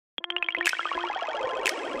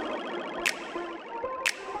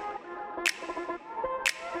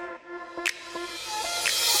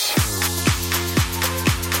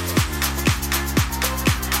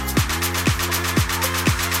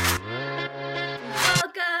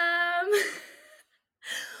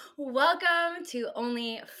Welcome to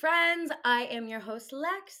Only Friends. I am your host,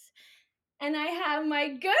 Lex, and I have my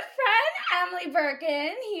good friend, Emily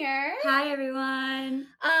Berkun, here. Hi, everyone.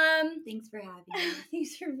 Thanks for having me.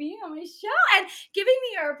 Thanks for being on my show and giving me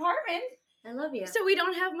your apartment. I love you. So we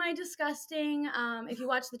don't have my disgusting, if you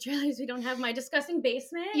watch the trailers, we don't have my disgusting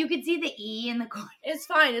basement. You could see the E in the corner. It's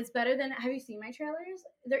fine. It's better than, have you seen my trailers?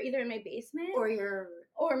 They're either in my basement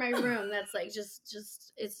or my room. That's like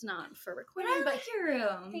just it's not for recording. But I like your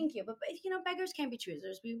room. Thank you. But you know, beggars can't be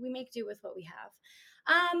choosers. We make do with what we have.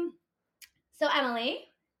 So Emily,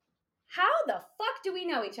 how the fuck do we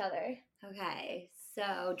know each other? Okay,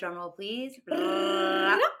 so drum roll, please.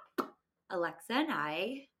 Alexa and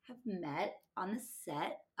I have met on the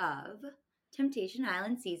set of Temptation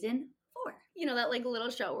Island season 4. You know, that like little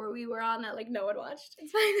show where we were on that like no one watched.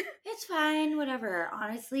 It's fine. It's fine, whatever.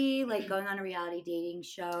 Honestly, like going on a reality dating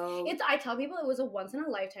show. I tell people it was a once in a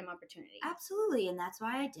lifetime opportunity. Absolutely, and that's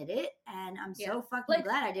why I did it. And I'm so fucking like,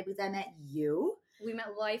 glad I did because I met you. We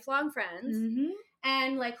met lifelong friends. Mm-hmm.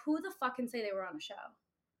 And like, who the fuck can say they were on a show?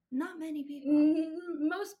 Not many people.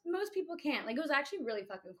 Most people can't. Like, it was actually really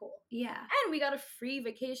fucking cool. Yeah. And we got a free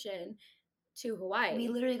vacation to Hawaii. We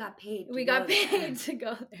literally got paid. We got paid to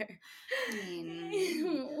go there.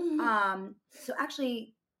 So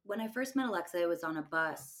actually, when I first met Alexa, it was on a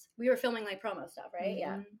bus. We were filming like promo stuff, right?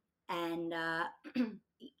 Mm-hmm. Yeah. And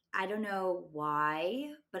I don't know why,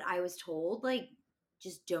 but I was told like,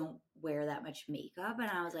 just don't wear that much makeup, and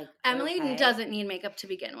I was like, Emily okay. doesn't need makeup to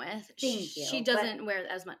begin with. Thank you. She doesn't wear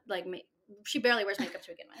as much she barely wears makeup to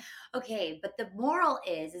begin with. Okay, but the moral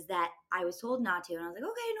is that I was told not to, and I was like,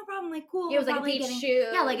 okay, no problem, like cool. It was like a beach shoe.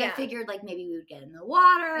 Yeah, like I figured like maybe we would get in the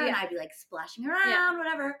water and I'd be like splashing around,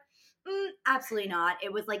 whatever. Absolutely not.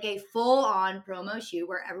 It was like a full-on promo shoot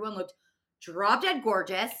where everyone looked drop dead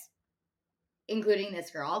gorgeous, including this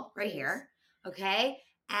girl right here. Okay.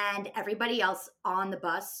 And everybody else on the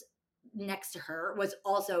bus next to her was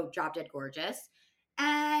also drop dead gorgeous.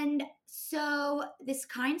 And so this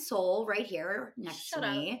kind soul right here next to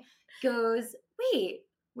me goes, wait,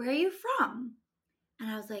 where are you from? And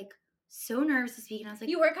I was like, so nervous to speak. And I was like,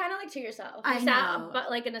 you were kind of like to yourself. You sat, but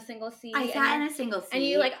like in a single seat. I sat in a single seat. And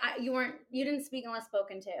you like, you didn't speak unless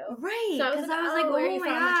spoken to. Right. So I was like, where are you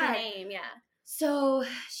from? What's your name? Yeah. So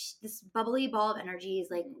this bubbly ball of energy is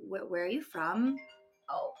like, where are you from?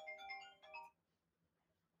 Oh.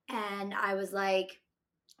 And I was like,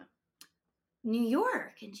 New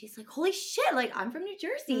York. And she's like, holy shit, like I'm from New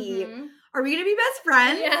Jersey. Mm-hmm. Are we gonna be best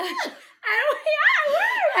friends? Yeah.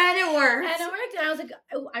 And it worked. And I was like,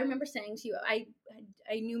 I remember saying to you, I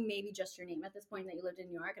knew maybe just your name at this point that you lived in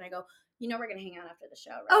New York, and I go, you know, we're gonna hang out after the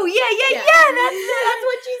show, right? Oh yeah. That's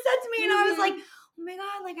what she said to me, and I was like, oh my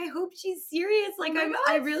god, like I hope she's serious. Like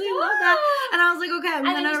I really love that. And I was like, okay, I'm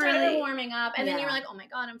gonna then you started really warming up, and then you were like, oh my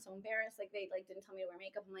god, I'm so embarrassed. Like they like didn't tell me to wear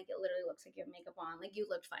makeup. I'm like, it literally looks like you have makeup on. Like you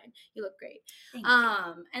looked fine. You look great. Thank you.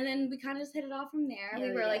 And then we kind of just hit it off from there.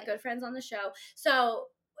 Yeah, we were like good friends on the show.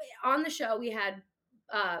 So on the show we had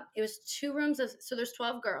it was 2 rooms of, so there's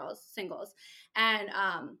 12 girls, singles, and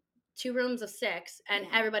 2 rooms of 6, and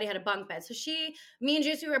everybody had a bunk bed. So me and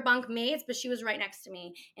Juicy were bunk mates, but she was right next to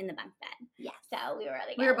me in the bunk bed. Yeah. So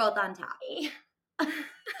we were both on top.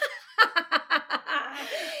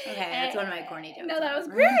 Okay, that's one of my corny jokes. No, that was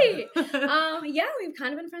great. Yeah, we've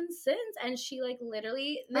kind of been friends since, and she like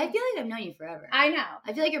literally. I feel like I've known you forever. I know.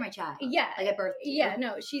 I feel like you're my child. Yeah, like at birth. Yeah,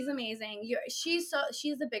 no, she's amazing. She's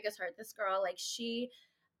the biggest heart. This girl, like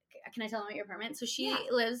can I tell them about your apartment? So she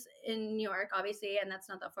lives in New York, obviously, and that's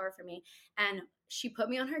not that far from me. And she put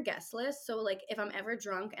me on her guest list. So like if I'm ever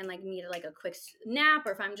drunk and like need like a quick nap,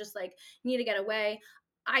 or if I'm just like need to get away.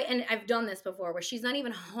 I've done this before where she's not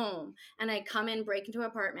even home and I come in, break into her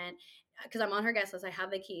apartment because I'm on her guest list. I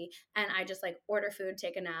have the key and I just like order food,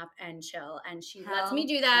 take a nap and chill. And she lets me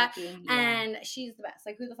do that. And she's the best.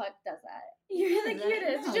 Like who the fuck does that? You're the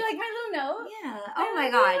cutest. Did you like my little note? Yeah. Oh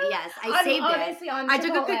my god. Yes. I saved it. I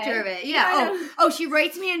took a picture of it. Yeah. Oh, she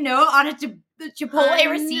writes me a note on a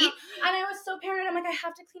Chipotle receipt. And I was so paranoid. I'm like, I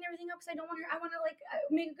have to clean everything up because I don't want her. I want to like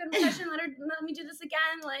make a good impression. Let me do this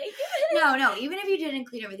again. Like, no. Even if you didn't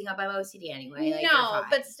clean everything up, I'm OCD anyway. Like, no,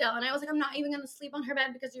 but still. And I was like, I'm not even gonna sleep on her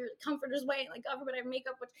bed because your comforter's white. Like, God forbid I have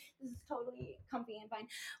makeup, which is totally comfy and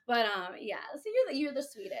fine. But yeah. So you're the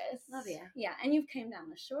sweetest. Love you. Yeah, and you came down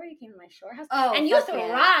the shore. You came to my shore house. Oh, and you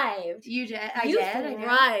thrived. You did. You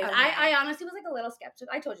thrived. Okay. I honestly was like a little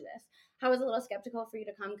skeptical. I told you this. I was a little skeptical for you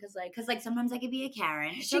to come because sometimes I could be a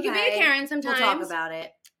Karen. She could be a Karen sometimes. We'll talk about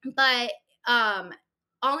it. But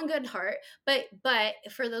all in good heart. But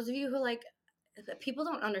for those of you who like, people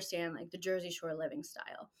don't understand like the Jersey Shore living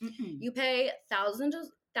style. Mm-mm. You pay thousands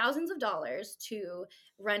thousands of dollars to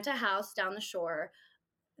rent a house down the shore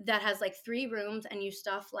that has like 3 rooms, and you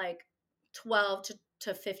stuff like 12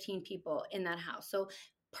 to 15 people in that house. So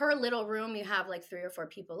per little room, you have like 3 or 4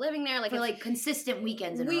 people living there. Like for like consistent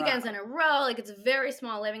weekends in a row. Like it's a very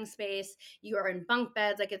small living space. You are in bunk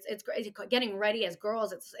beds. Like it's getting ready as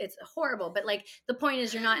girls. It's horrible. But like the point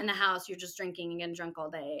is, you're not in the house. You're just drinking and getting drunk all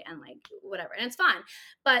day and like whatever, and it's fine.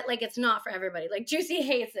 But like it's not for everybody. Like Juicy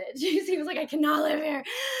hates it. Juicy was like, I cannot live here.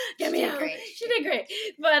 Get me out. Great. She did great.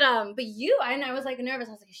 But I was like nervous.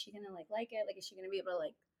 I was like, is she gonna like it? Like, is she gonna be able to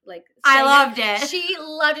like I loved it. She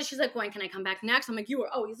loved it. She's like, when can I come back next? I'm like, you were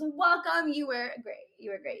always welcome. You were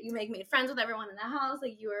great. You made friends with everyone in the house.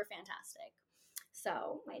 Like, you were fantastic.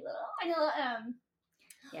 So my little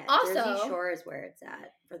yeah, also, Jersey Shore is where it's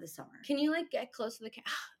at for the summer. Can you like get close to the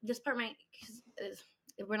this part might, because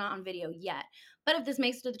we're not on video yet, but if this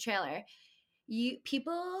makes it to the trailer,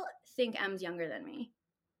 people think Em's younger than me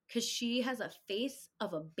because she has a face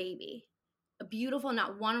of a baby, a beautiful,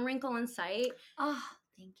 not one wrinkle in sight. Oh,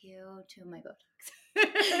 thank you to my Botox. Do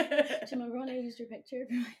you remember when I used your picture?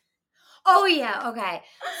 Oh yeah, okay.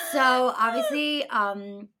 So obviously,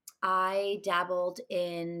 I dabbled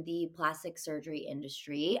in the plastic surgery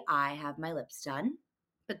industry. I have my lips done,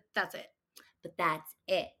 but that's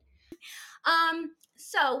it.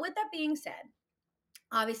 So with that being said,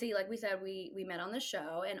 obviously, like we said, we met on the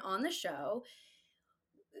show, and on the show,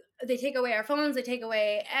 they take away our phones, they take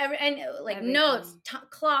away everything. Notes,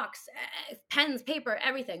 clocks, pens, paper,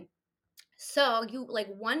 everything. So you like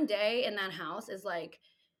one day in that house is like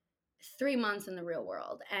 3 months in the real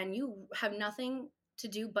world, and you have nothing to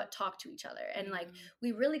do but talk to each other. And like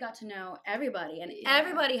we really got to know everybody, and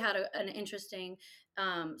everybody had an interesting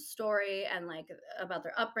story, and like about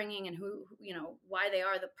their upbringing and who, why they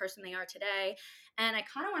are the person they are today. And I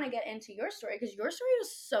kind of want to get into your story, because your story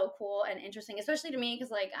was so cool and interesting, especially to me, because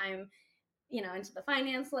like I'm into the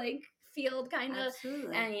finance like field kind of.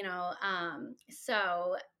 Absolutely. And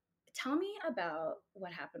so tell me about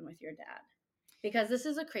what happened with your dad, because this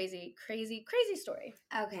is a crazy, crazy, crazy story.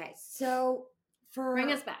 Okay, so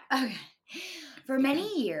bring us back. Okay, for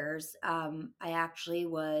many years, I actually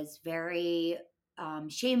was very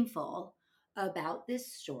shameful about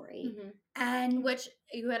this story, and which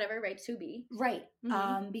you had every right to be, right?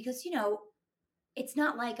 Because it's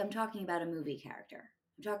not like I'm talking about a movie character.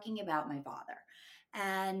 I'm talking about my father,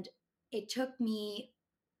 and it took me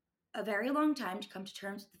a very long time to come to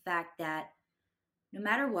terms with the fact that no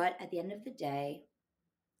matter what, at the end of the day,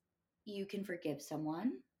 you can forgive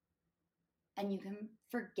someone and you can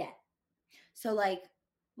forget. So like,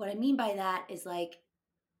 what I mean by that is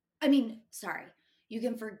you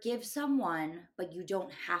can forgive someone, but you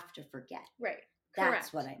don't have to forget. Right. That's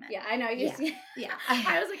correct. what I meant. Yeah, I know. Yeah.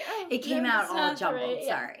 I was like, oh. It came out all jumbled. Right.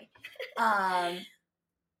 Yeah. Sorry.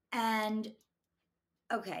 And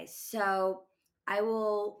okay, so I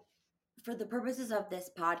will, for the purposes of this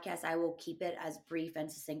podcast, I will keep it as brief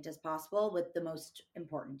and succinct as possible with the most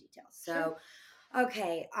important details. So,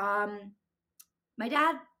 okay, my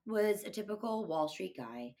dad was a typical Wall Street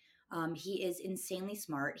guy. He is insanely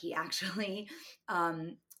smart. He actually,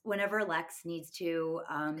 whenever Lex needs to,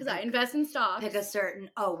 because I invest in stocks, pick a certain.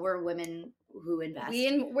 Oh, we're women who invest.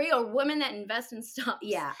 We are women that invest in stocks.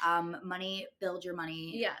 Yeah. Money, build your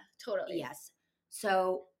money. Yeah, totally. Yes.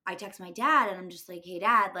 So I text my dad and I'm just like, hey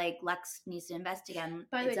dad, like Lex needs to invest again.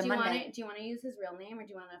 By the way, do you want to use his real name or do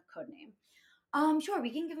you want a code name? Sure,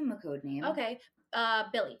 we can give him a code name. Okay.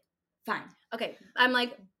 Billy. Fine. Okay. I'm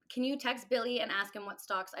like, can you text Billy and ask him what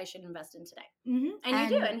stocks I should invest in today? Mm-hmm.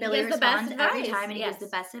 And you do, and Billy he gives the best advice every time, and he gives the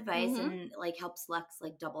best advice, and like helps Lex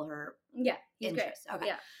like double her. Yeah, he's interest. Great. Okay,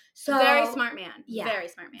 yeah, so very smart man. Yeah, very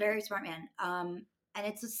smart man. Very smart man. And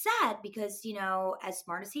it's sad because as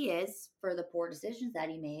smart as he is, for the poor decisions that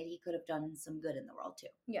he made, he could have done some good in the world too.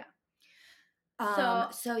 Yeah.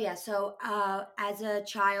 So as a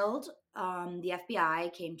child, the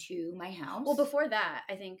FBI came to my house. Well, before that,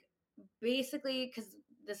 I think basically, because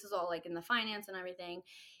this is all like in the finance and everything,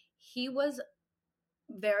 he was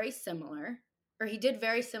very similar, or he did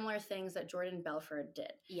very similar things that Jordan Belfort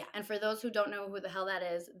did. Yeah. And for those who don't know who the hell that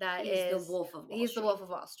is, he's the Wolf of Wall Street. He's the Wolf of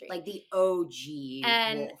Wall Street. Like the OG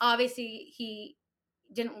And wolf. Obviously he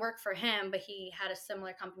didn't work for him, but he had a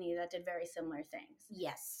similar company that did very similar things.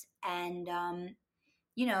 Yes. And,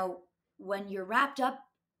 when you're wrapped up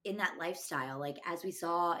in that lifestyle, like as we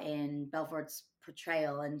saw in Belfort's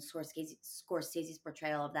portrayal and Scorsese's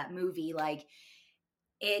portrayal of that movie, like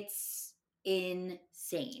it's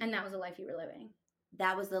insane. And that was the life you were living.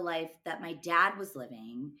 That was the life that my dad was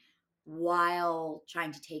living while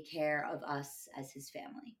trying to take care of us as his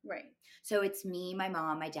family. Right. So it's me, my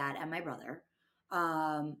mom, my dad, and my brother.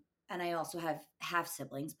 And I also have half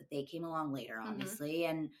siblings, but they came along later, obviously.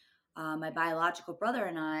 And my biological brother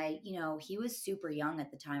and I, he was super young at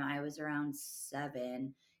the time. I was around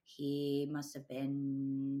 7. He must have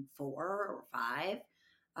been 4 or 5.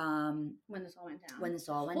 When this all went down. When this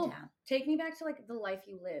all went down. Take me back to like the life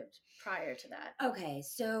you lived prior to that. Okay,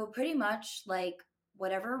 so pretty much like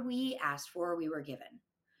whatever we asked for, we were given.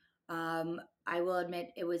 I will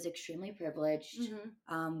admit it was extremely privileged.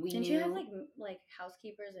 Didn't you have like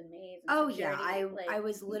housekeepers and maids? And oh security, yeah,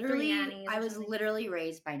 I was literally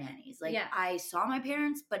raised by nannies. Like I saw my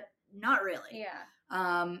parents, but not really.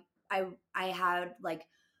 Yeah. I had like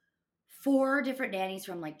 4 different nannies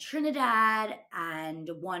from like Trinidad and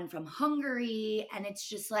 1 from Hungary, and it's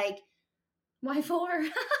just like, why 4?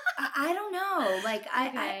 I don't know. Like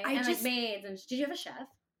okay. I and just like maids. And did you have a chef?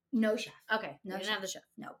 No chef. Okay. No you didn't have the chef.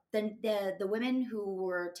 No. Then the women who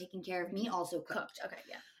were taking care of me also cooked. Okay,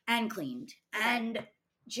 yeah. And cleaned. Okay. And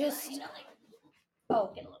just get a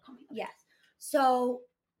little comfy. Yes. So,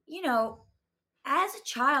 as a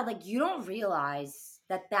child, like you don't realize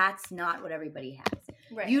that that's not what everybody has.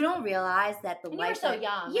 Right. You don't realize that the and life you were so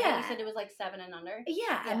young. Yeah. Right? You said it was like 7 and under.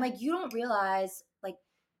 Yeah. And like you don't realize like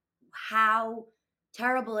how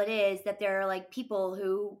terrible it is that there are like people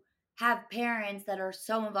who have parents that are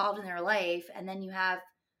so involved in their life, and then you have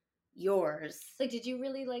yours. Like, did you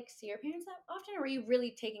really like see your parents that often, or were you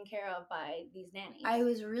really taken care of by these nannies? I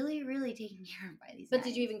was really, really taken care of by these. But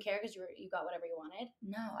nannies. Did you even care because you got whatever you wanted?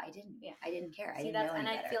 No, I didn't. Yeah, I didn't care. See, I didn't know any and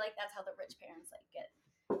better. I feel like that's how the rich parents like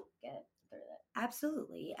get through that.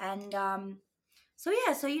 Absolutely, and so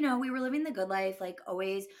we were living the good life, like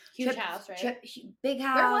always. Huge house, right? Big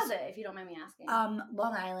house. Where was it, if you don't mind me asking?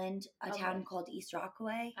 Long Island, a town called East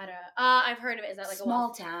Rockaway. I don't know. I've heard of it. Is that like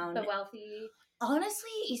small town? The wealthy.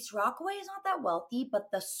 Honestly, East Rockaway is not that wealthy,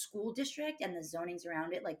 but the school district and the zonings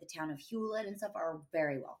around it, like the town of Hewlett and stuff, are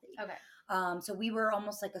very wealthy. Okay. So we were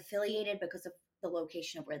almost like affiliated because of the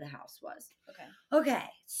location of where the house was. Okay.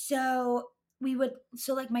 So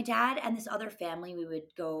like my dad and this other family, we would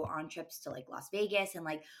go on trips to like Las Vegas, and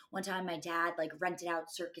like one time my dad like rented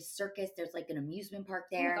out Circus. There's like an amusement park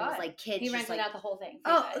there, and it was like kids. He rented out the whole thing.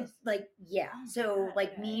 Like yeah. So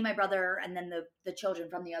like me, my brother, and then the children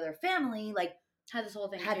from the other family like had this whole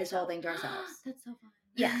thing. To ourselves. That's so fun.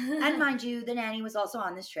 Yeah, and mind you, the nanny was also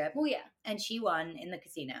on this trip. Oh yeah, and she won in the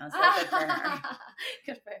casino. So good for her.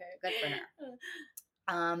 Good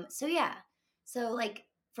for her. So yeah, so like.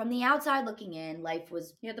 From the outside looking in, life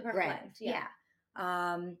was the perfect life. Yeah.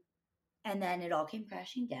 And then it all came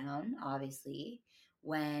crashing down, obviously,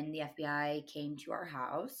 when the FBI came to our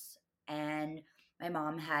house, and my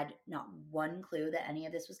mom had not one clue that any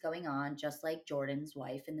of this was going on, just like Jordan's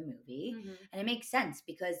wife in the movie. And it makes sense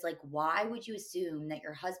because, like, why would you assume that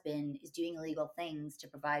your husband is doing illegal things to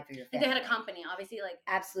provide for your family? They had a company, obviously, like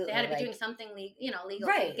absolutely, they had to be doing something legal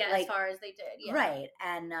right, to get as far as they did. Yeah. Right,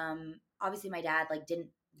 and obviously, my dad like didn't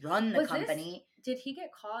run the company. Did he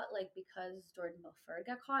get caught like because Jordan Belfort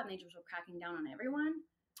got caught and they just were cracking down on everyone?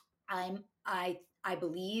 I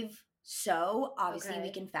believe so. Obviously, we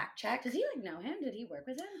can fact check. Does he like know him? Did he work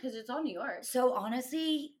with him? Because it's all New York. So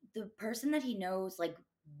honestly, the person that he knows like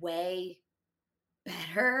way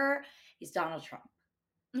better is Donald Trump.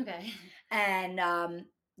 Okay. And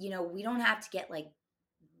we don't have to get like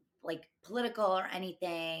political or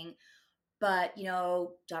anything. But,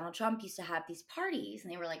 Donald Trump used to have these parties,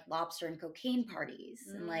 and they were like lobster and cocaine parties.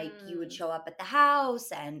 And like you would show up at the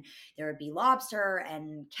house, and there would be lobster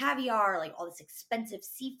and caviar, like all this expensive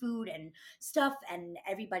seafood and stuff. And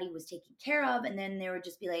everybody was taken care of. And then there would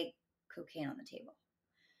just be like cocaine on the table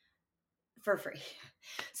for free.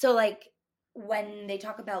 So like when they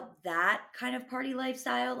talk about that kind of party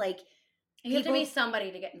lifestyle, like you have to be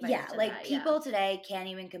somebody to get invited to like people today can't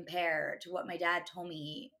even compare to what my dad told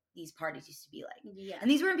me these parties used to be like. Yeah.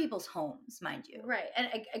 And these were in people's homes, mind you. Right. And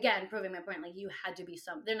again, proving my point, like you had to be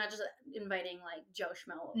they're not just inviting like Joe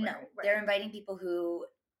Schmo. No, right. They're inviting people who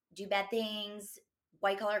do bad things,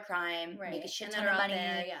 white collar crime, make a shit ton of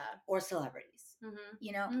money, or celebrities.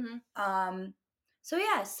 So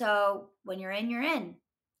yeah, so when you're in, you're in.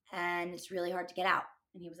 And it's really hard to get out.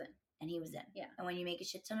 And he was in. Yeah. And when you make a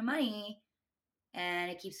shit ton of money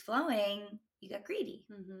and it keeps flowing, you got greedy.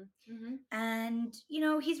 And,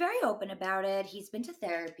 he's very open about it. He's been to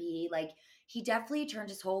therapy. Like, he definitely turned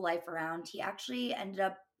his whole life around. He actually ended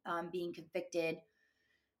up being convicted.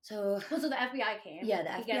 So the FBI came. Yeah,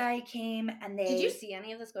 the FBI came, and they... Did you see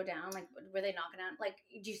any of this go down? Like, were they knocking out... Like,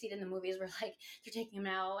 did you see it in the movies where, like, they're taking him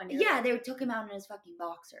out? And they took him out in his fucking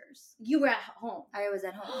boxers. You were at home. I was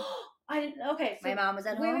at home. I didn't... Okay, so... My mom was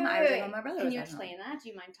at home. I was at home. My brother was at home. Can you explain that? Do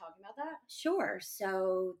you mind talking about that? Sure.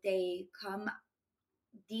 So they come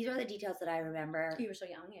these are the details that I remember. You were so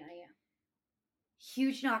young, yeah.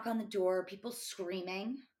 Huge knock on the door, people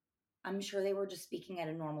screaming. I'm sure they were just speaking at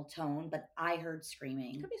a normal tone, but I heard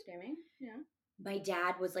screaming. Could be screaming, yeah. My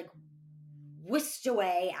dad was like whisked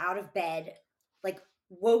away out of bed, like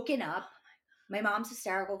woken up. My mom's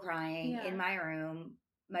hysterical crying in my room.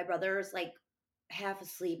 My brother's like half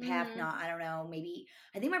asleep, half not. I don't know. Maybe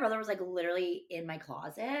I think my brother was like literally in my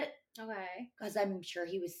closet. Okay. Because I'm sure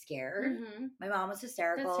he was scared. My mom was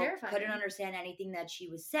hysterical. That's terrifying. Couldn't understand anything that she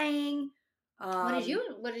was saying. What did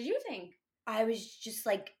you think? I was just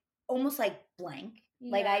like almost like blank.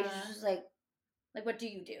 Yeah. Like I just was like what do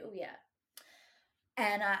you do? Yeah.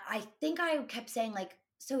 And I think I kept saying like,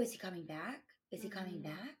 so is he coming back? Is he coming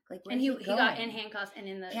back? Like, where and he got in handcuffs and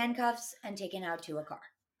in the handcuffs and taken out to a car.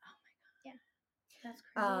 Oh my god! Yeah, that's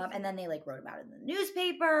crazy. And then they like wrote about it in the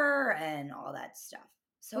newspaper and all that stuff.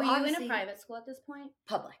 So were you in a private school at this point?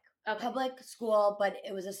 Public. Okay. Public school, but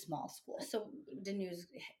it was a small school. So the news,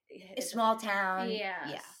 a small town. Yeah.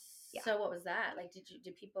 Yeah. Yeah. So what was that? Like,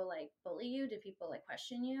 did people like bully you? Did people like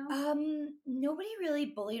question you? Nobody really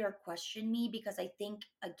bullied or questioned me because I think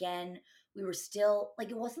again we were still like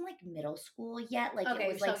it wasn't like middle school yet. Like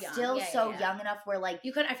it was like so still young enough where like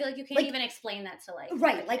you couldn't. I feel like you can't even explain that to like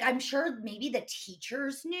right. Like I'm sure maybe the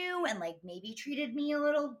teachers knew and like maybe treated me a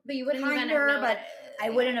little, but you wouldn't kinder, even have known but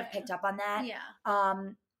I wouldn't have picked up on that. Yeah.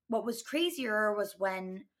 What was crazier was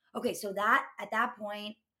when so that at that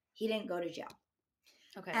point he didn't go to jail.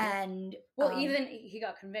 Okay. And even he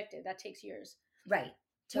got convicted. That takes years. Right.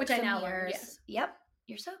 Which I now learned. Yes. Yep.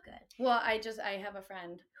 You're so good. Well, I have a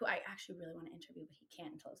friend who I actually really want to interview, but he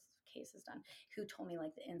can't until his case is done, who told me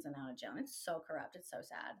like the ins and outs of jail. And it's so corrupt. It's so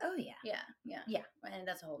sad. Oh yeah. Yeah. And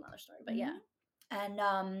that's a whole nother story. But yeah. And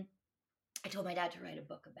I told my dad to write a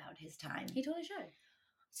book about his time. He totally should.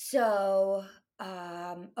 So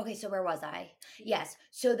so where was I? Yes.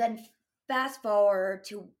 So then fast forward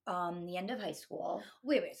to the end of high school.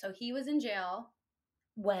 Wait. So he was in jail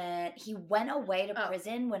when he went away to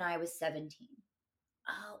prison when I was 17.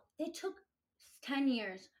 Oh, it took 10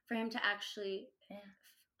 years for him to actually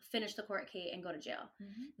finish the court case and go to jail.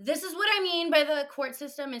 This is what I mean by the court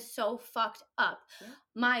system is so fucked up. Yeah.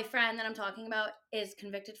 My friend that I'm talking about is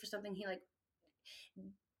convicted for something he like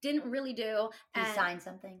didn't really do. He signed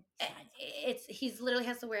something. He's literally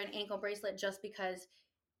has to wear an ankle bracelet just because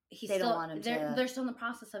don't want him to. They're still in the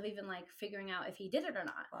process of even like figuring out if he did it or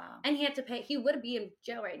not. Wow. And he had to pay. He would be in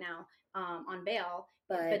jail right now on bail,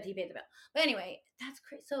 but he paid the bail. But anyway, that's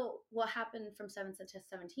crazy. So what happened from 7 to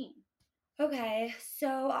 17? Okay,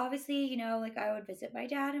 so obviously, like I would visit my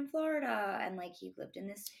dad in Florida, and like he lived in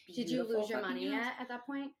this beautiful. Did you lose your money yet at that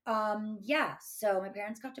point? Yeah. So my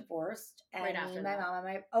parents got divorced, and right after my mom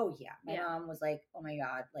and my mom was like, oh my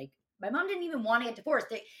god, like. My mom didn't even want to get divorced.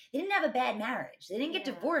 They didn't have a bad marriage. They didn't get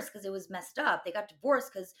divorced because it was messed up. They got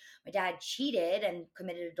divorced because my dad cheated and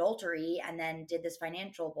committed adultery and then did this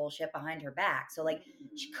financial bullshit behind her back. So, like,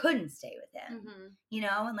 she couldn't stay with him,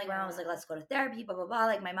 And, like, my mom was like, let's go to therapy, blah, blah, blah.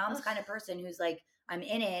 Like, my mom's the kind of person who's like, I'm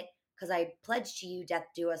in it because I pledged to you death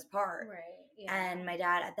do us part. Right. Yeah. And my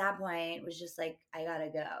dad at that point was just like, I got to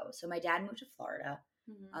go. So my dad moved to Florida,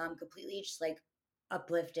 completely just, like,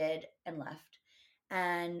 uplifted and left.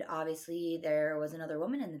 And obviously there was another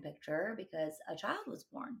woman in the picture because a child was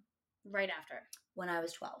born. Right after. When I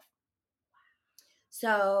was 12.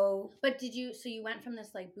 So. But you went from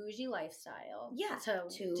this like bougie lifestyle. Yeah.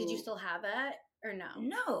 Did you still have it or no?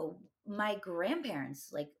 No. My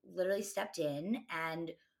grandparents like literally stepped in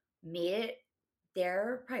and made it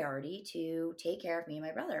their priority to take care of me and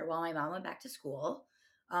my brother while my mom went back to school.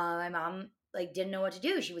 My mom like didn't know what to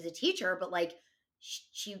do. She was a teacher, but like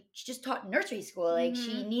she just taught nursery school. Like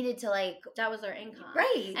she needed to like that was their income,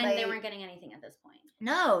 right? And they weren't getting anything at this point.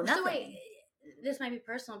 No, nothing. So wait, this might be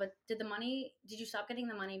personal, but did you stop getting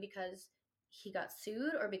the money because he got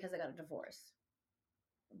sued or because I got a divorce?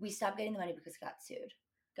 We stopped getting the money because he got sued.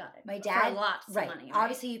 Got it. My dad, lots of money. Right?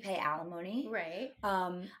 Obviously, you pay alimony. Right.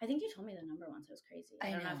 I think you told me the number once. It was crazy.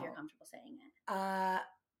 I don't know if you're comfortable saying it.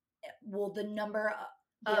 Well, the number,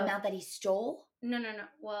 the amount that he stole. No.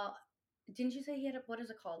 Well. Didn't you say he had what is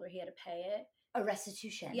it called where he had to pay it? A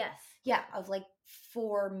restitution. Yes. Yeah, of like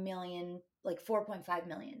 4 million, like 4.5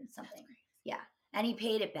 million something. Yeah. And he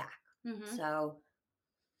paid it back. So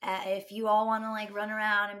if you all want to like run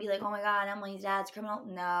around and be like, oh my God, Emily's dad's criminal.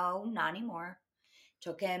 No, not anymore.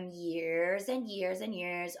 Took him years and years and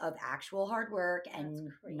years of actual hard work and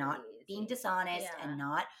not being dishonest and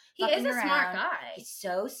not he is a smart guy. He's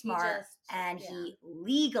so smart. He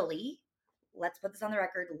legally, let's put this on the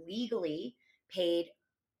record, legally paid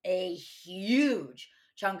a huge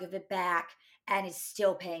chunk of it back and is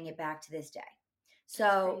still paying it back to this day.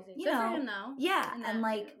 So, Good for him though. Yeah. In And that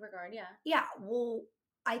like, regard, yeah. Yeah. Well,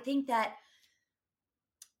 I think that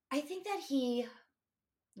he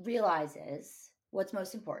realizes what's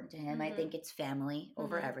most important to him. I think it's family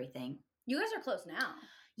over everything. You guys are close now.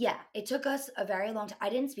 Yeah, it took us a very long time. I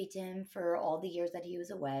didn't speak to him for all the years that he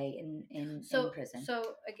was away in prison.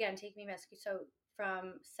 So again, take me back. So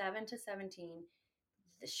from 7 to 17,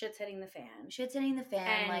 the shit's hitting the fan. Shit's hitting the fan.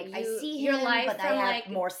 And like you, I see your him, life but from I have like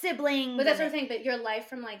more siblings. But that's the thing. But your life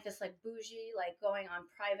from like this like bougie, like going on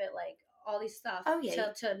private, like all these stuff. Oh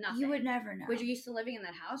yeah, to nothing. You would never know. Were you used to living in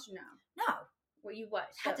that house? No. No. Were you what?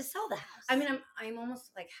 Had to sell the house. I mean, I'm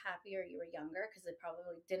almost like happier you were younger because it probably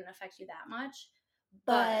didn't affect you that much.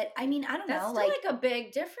 But I mean, I don't know. That's still like a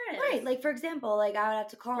big difference, right? Like for example, like I would have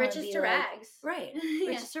to call riches and be to like, rags, right?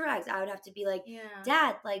 Riches to rags. I would have to be like, yeah.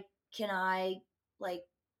 Dad, like, can I like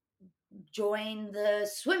join the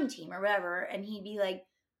swim team or whatever? And he'd be like,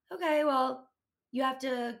 okay, well, you have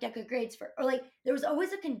to get good grades for, or like there was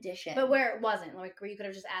always a condition. But where it wasn't, like where you could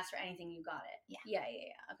have just asked for anything, you got it. Yeah.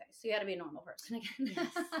 Okay, so you had to be a normal person again.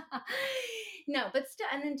 Yes. No, but still,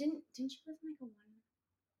 and then didn't you live in like a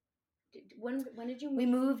one? When did you move? We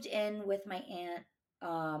moved in with my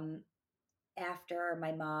aunt after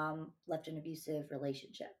my mom left an abusive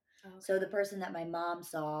relationship. Okay. So the person that my mom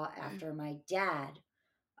saw after my dad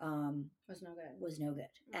was no good. Was no good.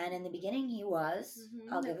 And in the beginning he was.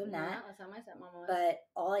 I'll give him that. That's how my stepmom was. But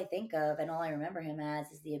all I think of and all I remember him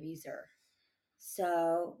as is the abuser.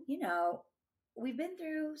 So, we've been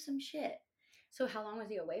through some shit. So how long was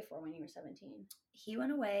he away for when you were 17? He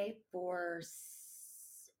went away for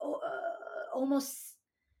almost,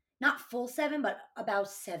 not full 7, but about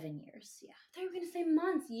 7 years. Yeah. I thought you were going to say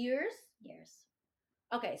months. Years? Years.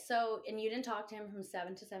 Okay, so, and you didn't talk to him from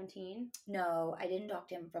 7 to 17? No, I didn't talk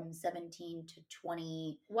to him from 17 to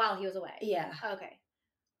 20. While he was away? Yeah. Okay.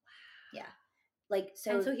 Yeah. Like,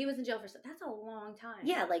 so. And so he was in jail for, that's a long time.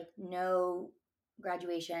 Yeah, like no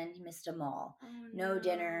graduation. He missed them all. Oh, no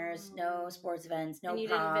dinners, no sports events, no and you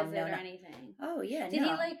prom, didn't visit or anything. Oh yeah, Did he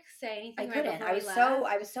like say anything? I right couldn't.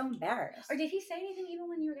 I was so embarrassed. Or did he say anything even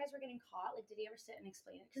when you guys were getting caught? Like, did he ever sit and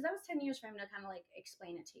explain it? Because that was 10 years for him to kind of like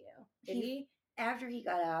explain it to you. Did he? After he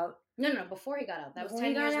got out. No, before he got out. That was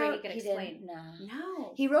 10 years where he could explain.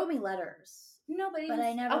 No. He wrote me letters. No, but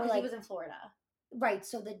I never. Oh, because he was in Florida. Right.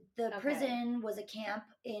 So the prison was a camp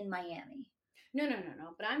in Miami. No.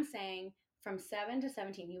 But I'm saying from 7 to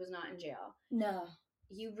 17, he was not in jail. No.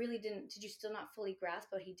 You really didn't. Did you still not fully grasp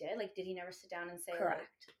what he did? Like, did he never sit down and say? Correct.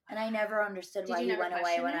 Like, and I never understood why he went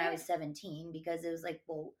away when I was 17, because it was like,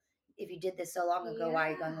 well, if you did this so long ago, why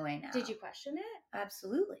are you going away now? Did you question it?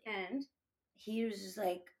 Absolutely. And he was just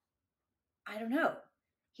like, I don't know.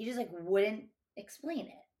 He just like wouldn't explain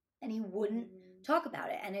it, and he wouldn't talk about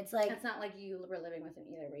it. And it's like, it's not like you were living with him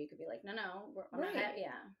either, where you could be like, no, we're right.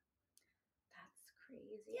 Yeah. That's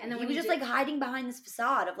crazy. Yeah, and then he was just like hiding behind this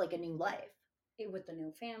facade of like a new life. With the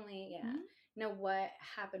new family, yeah. Now, what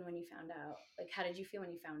happened when you found out? Like, how did you feel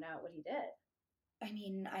when you found out what he did? I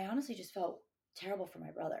mean, I honestly just felt terrible for my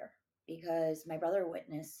brother, because my brother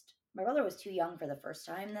witnessed. My brother was too young for the first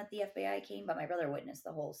time that the FBI came, but my brother witnessed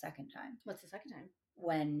the whole second time. What's the second time?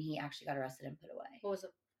 When he actually got arrested and put away. What was the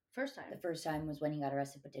first time? The first time was when he got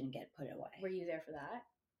arrested but didn't get put away. Were you there for that?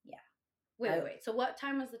 Yeah. Wait. So what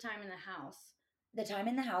time was the time in the house? The time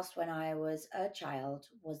in the house when I was a child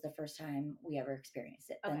was the first time we ever experienced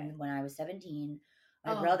it. Okay. Then when I was 17,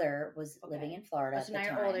 my brother was living in Florida. So now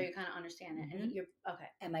you're older, you kind of understand it. And you're okay.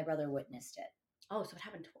 And my brother witnessed it. Oh, so it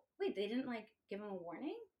happened. Wait, they didn't like give him a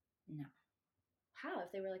warning? No. How?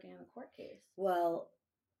 If they were like in a court case? Well,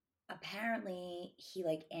 apparently he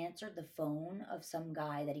like answered the phone of some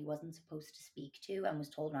guy that he wasn't supposed to speak to and was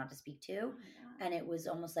told not to speak to. Oh, and it was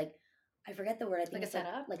almost like, I forget the word. I think like it's a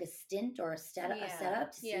setup? like a stint or a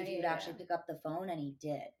setup to see if he would actually pick up the phone, and he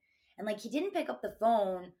did. And like he didn't pick up the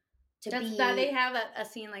phone that they have a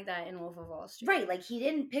scene like that in Wolf of Wall Street. Right, like he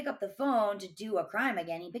didn't pick up the phone to do a crime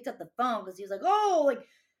again. He picked up the phone because he was like, oh, like,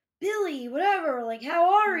 Billy, whatever, like,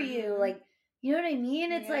 how are you? Like, you know what I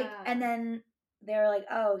mean? It's like, and then they're like,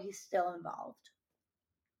 oh, he's still involved.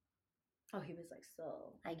 Oh, he was like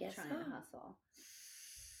still, I guess, trying to hustle.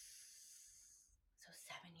 So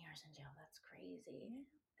 7 years in jail, that's crazy.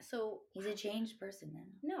 So he's a changed person now.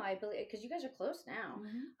 No, I believe, because you guys are close now.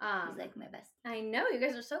 He's like my best. I know, you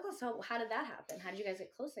guys are so close. So how did that happen? How did you guys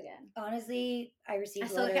get close again? Honestly, I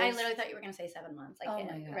received letters. I literally thought you were going to say 7 months. I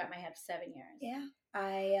can't wrap my head. 7 years.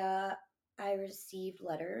 Yeah. I received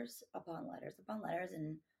letters upon letters upon letters,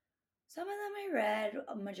 and Some of them I read.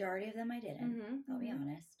 A majority of them I didn't. I'll be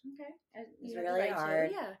honest. Okay. It was really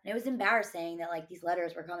hard. Yeah. And it was embarrassing that like these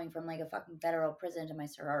letters were coming from like a fucking federal prison to my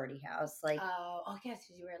sorority house. Like, oh yes,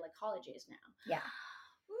 because you were like college age now. Yeah.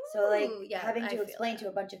 So like having to explain to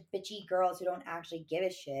a bunch of bitchy girls who don't actually give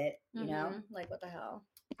a shit, you know? Like what the hell?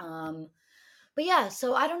 But yeah,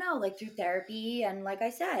 so I don't know, like through therapy and like I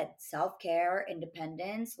said, self-care,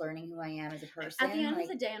 independence, learning who I am as a person. At the end of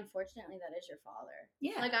the day, unfortunately, that is your father.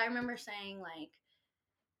 Yeah. Like I remember saying like,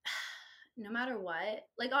 no matter what,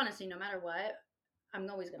 like honestly, no matter what, I'm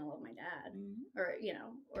always going to love my dad or, you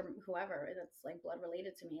know, or whoever that's like blood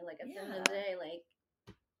related to me. Like at the end of the day,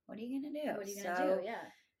 like, what are you going to do? What are you going to do? Yeah.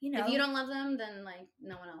 You know, if you don't love them, then like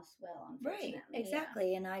no one else will, unfortunately. Right.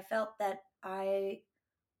 Exactly. Yeah. And I felt that I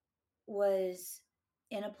was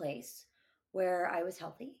in a place where I was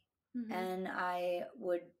healthy and I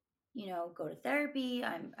would, you know, go to therapy.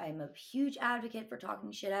 I'm a huge advocate for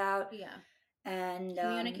talking shit out. Yeah. And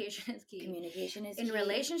communication is key. Communication is in key.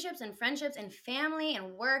 Relationships and friendships and family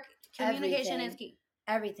and work. Communication is key.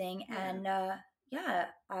 Everything. Yeah. And yeah,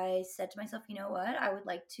 I said to myself, you know what? I would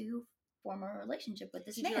like to form a relationship with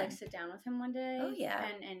this man. Did you like sit down with him one day? Oh yeah.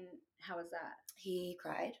 And how was that? He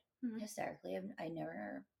cried hysterically. I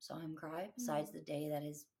never saw him cry besides the day that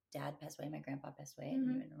his dad passed away. My grandpa passed away. I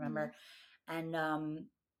didn't even remember. And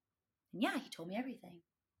yeah, he told me everything.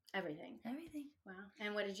 Everything. Wow.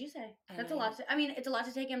 And what did you say? And That's a lot. I mean, it's a lot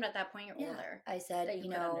to take in, but at that point, you're older. I said, you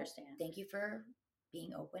know, thank you for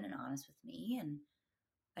being open and honest with me. And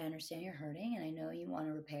I understand you're hurting. And I know you want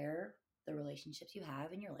to repair the relationships you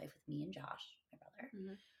have in your life with me and Josh, my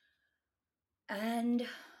brother. And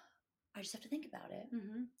I just have to think about it.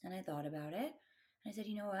 And I thought about it. And I said,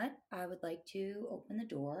 you know what? I would like to open the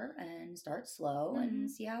door and start slow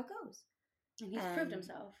and see how it goes. And he's proved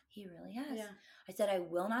himself. He really has. Yeah. I said, I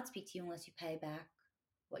will not speak to you unless you pay back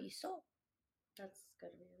what you stole. That's good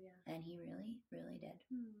of you, yeah. And he really, really did.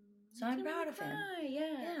 So I'm proud of him.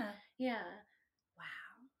 Yeah.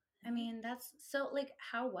 Wow. I mean, that's so, like,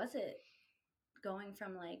 how was it going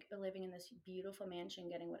from, like, living in this beautiful mansion,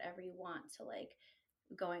 getting whatever you want, to, like,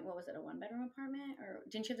 going, what was it, a one-bedroom apartment? Or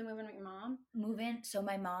didn't you have to move in with your mom? Move in. So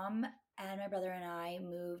my mom and my brother and I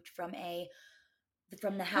moved from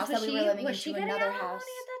the house that we were living into another house.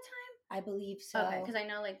 Money at that time? I believe so. Okay, because I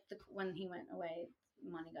know like when he went away,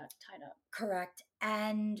 money got tied up. Correct.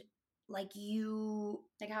 And like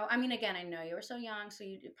how, I mean, again, I know you were so young, so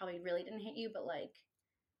it probably really didn't hit you, but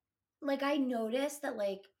like I noticed that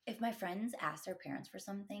like if my friends asked their parents for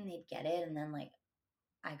something, they'd get it, and then like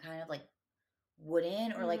I kind of like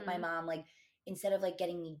wouldn't, or like my mom, like instead of like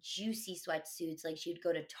getting me juicy sweatsuits, like she'd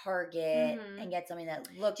go to Target and get something that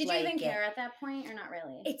looked like. Did you even care at that point, or not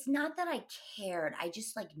really? It's not that I cared. I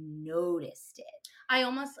just like noticed it. I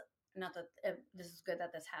almost, not that this is good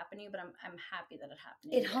that this happened to you, but I'm happy that it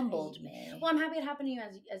happened to you. It humbled me. Well, I'm happy it happened to you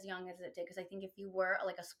as young as it did, because I think if you were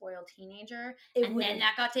like a spoiled teenager and then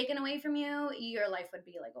that got taken away from you, your life would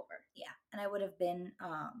be like over. Yeah, and I would have been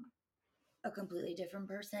a completely different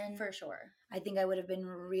person. For sure. I think I would have been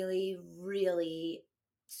really, really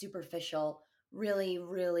superficial, really,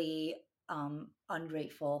 really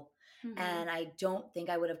ungrateful. And I don't think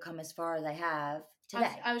I would have come as far as I have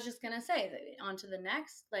today. I was just going to say that on to the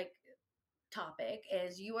next like topic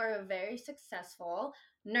is you are a very successful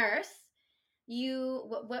nurse.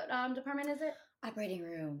 What department is it? Operating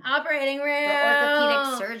room. For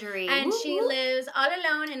orthopedic surgery. And she lives all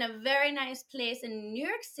alone in a very nice place in New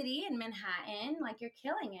York City, in Manhattan. Like, you're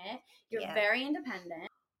killing it. You're very independent.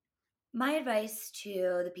 My advice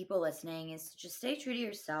to the people listening is to just stay true to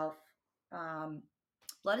yourself.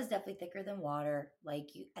 Blood is definitely thicker than water. Like,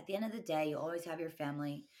 at the end of the day, you always have your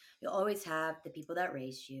family. You always have the people that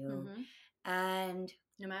raised you. And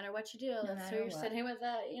no matter what you do, that's who you're sitting with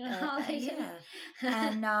that, you know.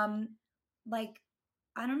 And like,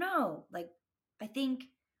 I don't know, like, I think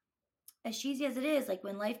as cheesy as it is, like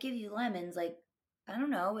when life gives you lemons, like, I don't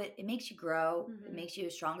know, it makes you grow. It makes you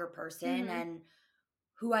a stronger person. And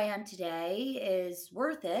who I am today is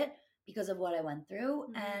worth it because of what I went through.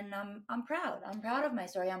 And I'm proud. I'm proud of my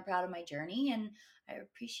story. I'm proud of my journey. And I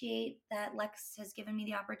appreciate that Lex has given me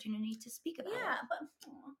the opportunity to speak about it. Yeah, but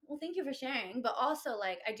well, thank you for sharing. But also,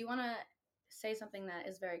 like, I do want to say something that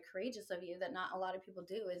is very courageous of you that not a lot of people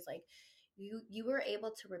do, is like, you were able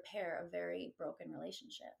to repair a very broken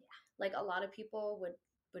relationship. Yeah. Like, a lot of people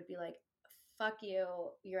would be like, fuck you,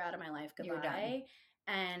 you're out of my life, goodbye. You're done.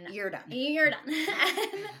 And you're done. You're done.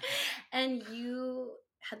 and you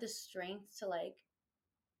had the strength to like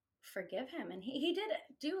forgive him, and he did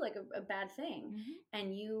do like a bad thing,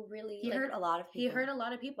 and you really hurt a lot of people. He hurt a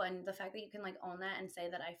lot of people, and the fact that you can like own that and say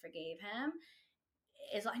that I forgave him,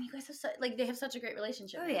 and you guys have they have such a great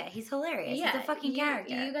relationship. Oh yeah, he's hilarious. Yeah, he's a fucking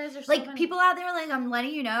character. You guys are so like funny. People out there, like, I'm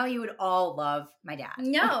letting you know, you would all love my dad.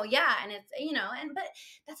 No, yeah, and it's but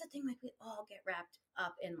that's the thing. Like we all get wrapped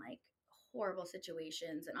up in like horrible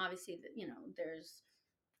situations, and obviously, there's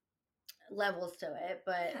levels to it,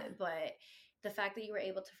 but the fact that you were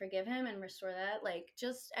able to forgive him and restore that, like,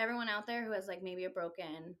 just everyone out there who has like maybe a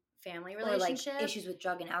broken family relationship, or like issues with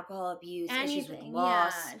drug and alcohol abuse, anything, issues with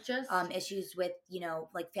loss, just issues with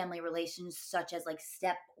like family relations such as like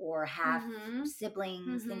step or half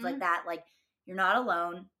siblings, things like that. Like, you're not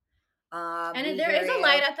alone. And there is a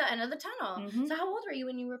light at the end of the tunnel. So how old were you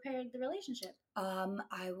when you repaired the relationship?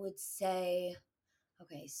 I would say,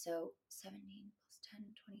 okay, so 17 plus 10,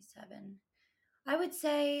 27. I would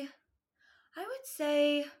say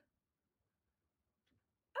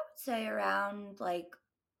around like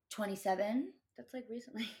 27. That's like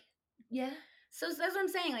recently. Yeah. So that's what I'm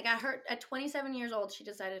saying. Like, at 27 years old, she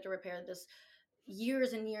decided to repair this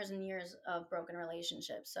years and years and years of broken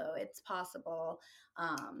relationships. So it's possible.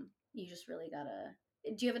 You just really gotta.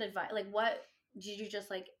 Do you have an advice? Like, what did you just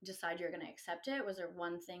like decide you're gonna accept it? Was there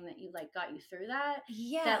one thing that you like got you through that?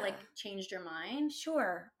 Yeah. That like changed your mind?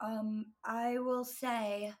 Sure. I will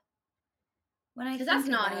say, when I, because that's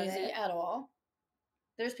not easy at all.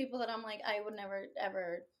 There's people that I'm like, I would never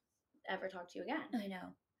ever talk to you again. I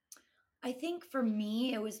know. I think for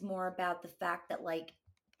me, it was more about the fact that like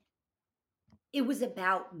it was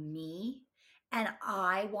about me, and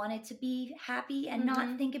I wanted to be happy and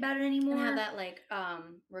not think about it anymore. And have that like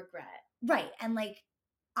regret. Right. And like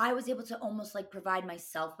I was able to almost like provide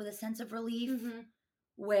myself with a sense of relief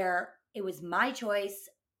where it was my choice,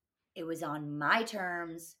 it was on my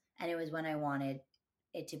terms, and it was when I wanted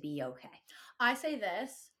it to be okay. I say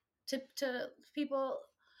this to people,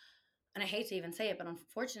 and I hate to even say it, but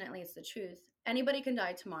unfortunately it's the truth. Anybody can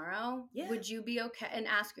die tomorrow. Yeah. Would you be okay? And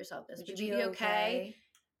ask yourself this. Would you be okay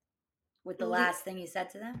with the last thing you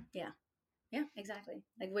said to them? Yeah. Yeah, exactly.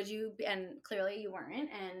 Like, would you be, and clearly you weren't,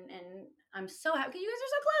 and I'm so happy. You guys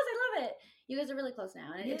are so close. I love it. You guys are really close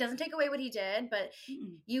now. And it doesn't take away what he did, but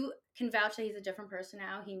you can vouch that he's a different person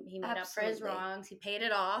now. He made up for his wrongs. He paid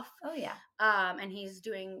it off. Oh, yeah. And he's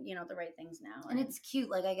doing, the right things now. And it's cute.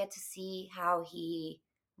 Like, I get to see how he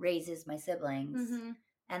raises my siblings.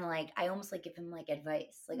 And like, I almost like give him like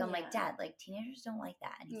advice. Like, I'm like, Dad, like teenagers don't like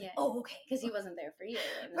that. And he's like, oh, okay. Because he wasn't there for you.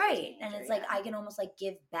 Right. And it's like, I can almost like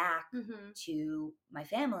give back to my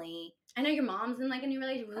family. I know your mom's in like a new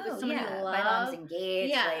relationship with somebody you love. My mom's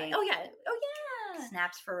engaged. Yeah. Like, oh yeah.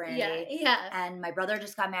 Snaps for Ray. Yeah. And my brother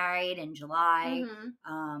just got married in July.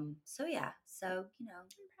 So yeah. So, I'm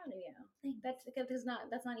proud of you.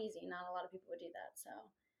 That's not easy. Not a lot of people would do that. So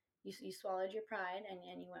you swallowed your pride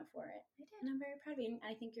and you went for it. I did. And I'm very proud of you.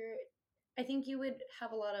 I think you would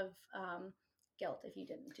have a lot of guilt if you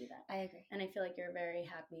didn't do that. I agree. And I feel like you're very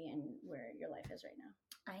happy in where your life is right now.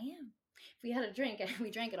 I am. If we had a drink,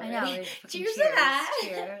 we drank it already. I know. Cheers to that.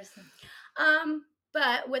 Cheers.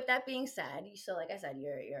 But with that being said, so like I said,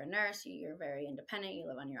 you're a nurse. You're very independent. You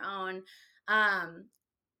live on your own.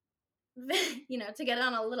 To get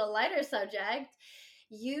on a little lighter subject,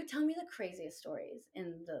 you tell me the craziest stories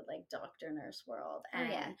in the like doctor nurse world.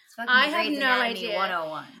 And I have no idea.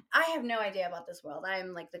 101. I have no idea about this world.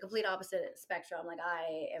 I'm like the complete opposite spectrum. Like,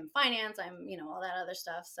 I am finance. I'm, all that other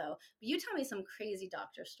stuff. So you tell me some crazy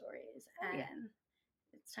doctor stories, and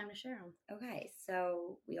it's time to share them. Okay.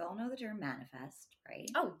 So we all know the term manifest, right?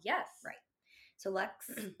 Oh, yes. Right. So Lex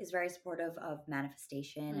is very supportive of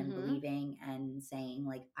manifestation and believing and saying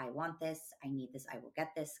like, I want this, I need this, I will get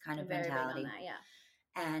this kind of mentality. Big on that, yeah.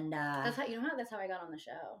 And that's how I got on the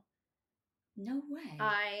show. No way.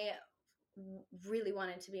 I really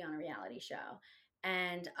wanted to be on a reality show,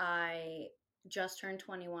 and I just turned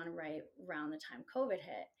 21 right around the time COVID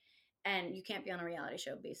hit, and you can't be on a reality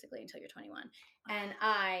show basically until you're 21. And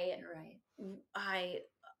you're right. I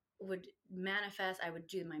would manifest. I would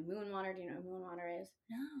do my moon water. Do you know what moon water is?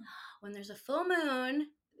 No. When there's a full moon,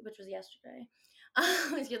 which was yesterday.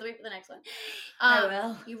 You have to wait for the next one. I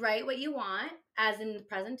will. You write what you want, as in the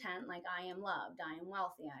present tense, like I am loved, I am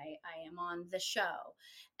wealthy, I am on the show,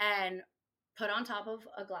 and put on top of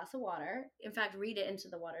a glass of water. In fact, read it into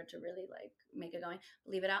the water to really like make it going.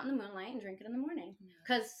 Leave it out in the moonlight and drink it in the morning,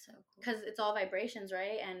 because it's all vibrations,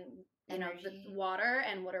 right? And the water,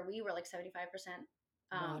 and what are we? We're like 75%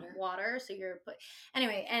 water. So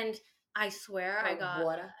anyway, and I swear I got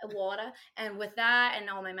water. And with that and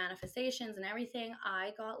all my manifestations and everything,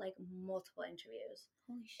 I got like multiple interviews.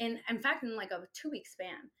 Holy shit. In fact, in like a 2-week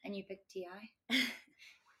span. And you picked TI?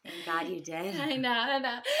 Thank God you did. I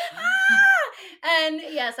know. And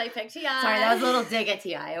yes, I picked TI. Sorry, that was a little dig at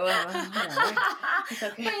TI. It's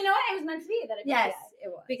okay. But you know what? It was meant to be that I picked yes, TI. It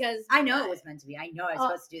was. Because I know it was meant to be. I know I was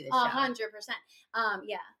supposed to do this show. 100%.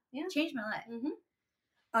 Yeah. Changed my life.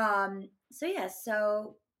 Mm-hmm.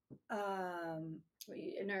 So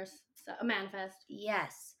A nurse, a manifest.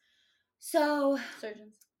 Yes. So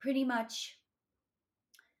surgeons. Pretty much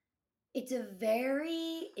it's a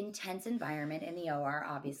very intense environment in the OR,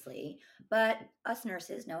 obviously, but us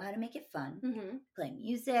nurses know how to make it fun. Mm-hmm. Play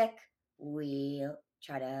music. We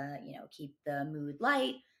try to, keep the mood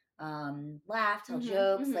light, laugh, tell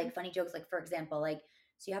jokes, like funny jokes. Like, for example,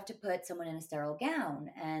 so you have to put someone in a sterile gown,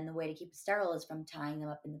 and the way to keep it sterile is from tying them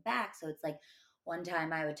up in the back. So it's like one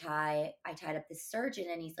time I tied up this surgeon,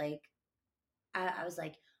 and he's like, I was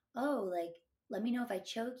like, oh, like, let me know if I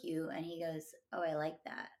choke you. And he goes, oh, I like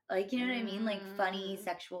that. Like, you know what I mean? Like funny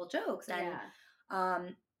sexual jokes.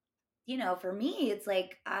 And, for me, it's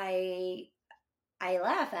like, I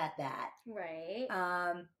laugh at that. Right.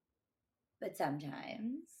 But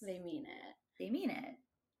sometimes they mean it.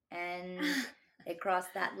 And they cross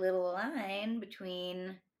that little line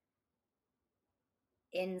between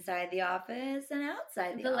inside the office and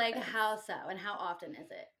outside the office. Like, how so? And how often is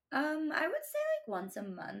it? I would say like once a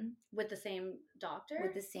month. With the same doctor?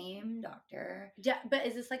 With the same doctor. Yeah, but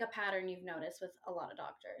is this like a pattern you've noticed with a lot of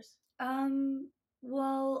doctors?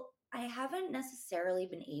 Well, I haven't necessarily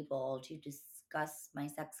been able to discuss my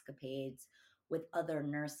sexcapades with other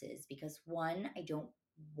nurses because one, I don't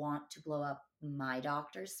want to blow up my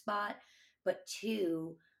doctor's spot, but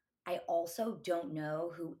two, I also don't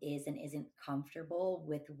know who is and isn't comfortable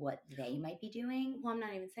with what they might be doing. Well, I'm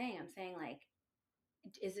not even saying. I'm saying, like,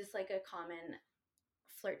 is this like a common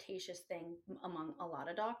flirtatious thing among a lot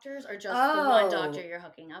of doctors, or just the one doctor you're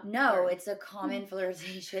hooking up? No, it's a common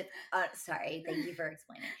flirtatious. Sorry, thank you for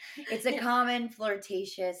explaining. It's a common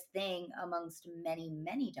flirtatious thing amongst many,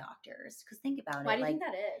 many doctors. Because think about it. Why do you think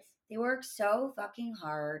that is? They work so fucking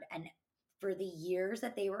hard, and for the years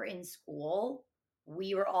that they were in school,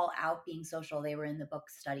 we were all out being social. They were in the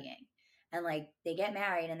books studying. And like they get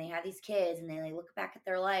married and they have these kids and they look back at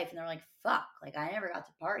their life and they're like, fuck, like I never got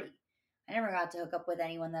to party. I never got to hook up with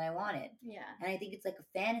anyone that I wanted. Yeah. And I think it's like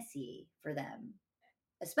a fantasy for them,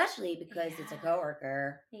 especially because it's a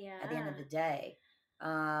coworker at the end of the day.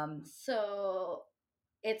 So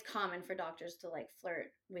it's common for doctors to like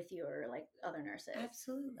flirt with you or like other nurses.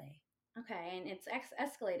 Absolutely. Okay. And it's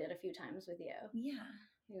escalated a few times with you. Yeah.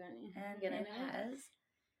 And it has.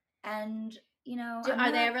 And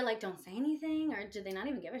are they ever like, don't say anything, or do they not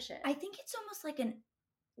even give a shit? I think it's almost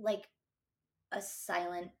like a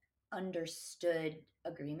silent understood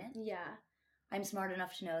agreement. Yeah. I'm smart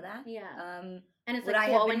enough to know that. Yeah. And it's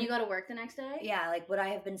like, cool when you go to work the next day? Yeah. Like, would I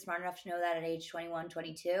have been smart enough to know that at age 21,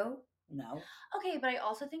 22? No. Okay. But I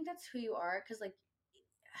also think that's who you are. Cause like,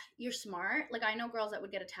 you're smart. Like, I know girls that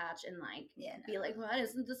would get attached and like be like, what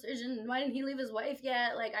is the decision? Why didn't he leave his wife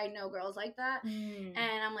yet? Like, I know girls like that. And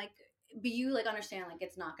I'm like, but you like understand like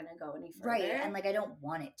it's not gonna go any further. Right. And like I don't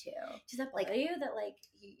want it to. Does that bother you that like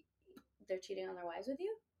they're cheating on their wives with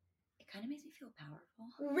you? It kind of makes me feel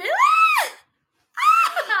powerful. Really?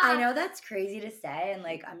 I know that's crazy to say, and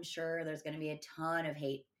like I'm sure there's gonna be a ton of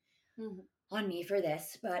hate on me for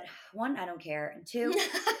this, but one, I don't care, and two,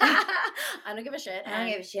 I don't give a shit. I don't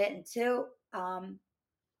give a shit, and two,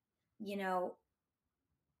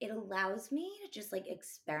 it allows me to just like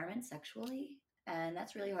experiment sexually. And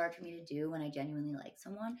that's really hard for me to do when I genuinely like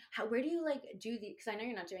someone. Where do you like do the? Because I know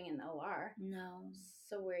you're not doing it in the OR. No.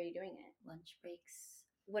 So where are you doing it? Lunch breaks.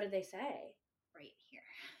 What did they say? Right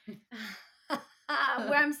here.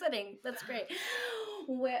 Where I'm sitting. That's great.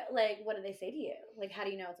 What do they say to you? Like, how do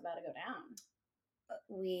you know it's about to go down?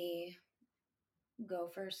 We go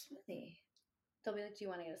for a smoothie. They'll be like, do you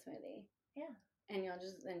want to get a smoothie? Yeah. And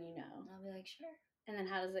then you know. I'll be like, sure. And then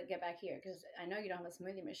how does it get back here? Because I know you don't have a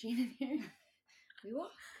smoothie machine in here. We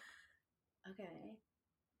walk. Okay.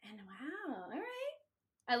 And wow. All right.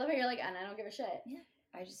 I love how you're like, and I don't give a shit. Yeah.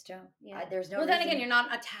 I just don't. Yeah. There's no reason. Then again, you're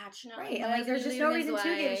not attached. No, right. And like, there's just no reason to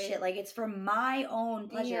give a shit. Like, it's for my own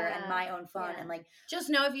pleasure and my own fun. And like,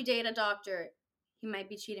 just know if you date a doctor, he might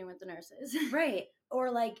be cheating with the nurses. Right.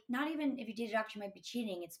 Or like, not even if you date a doctor, you might be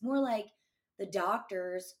cheating. It's more like the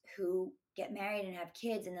doctors who get married and have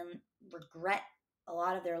kids and then regret a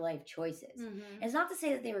lot of their life choices. And it's not to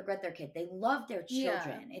say that they regret their kid. They love their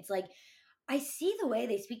children. It's like, I see the way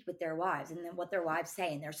they speak with their wives and then what their wives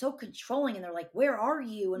say. And they're so controlling and they're like, where are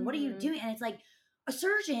you? And what are you doing? And it's like, a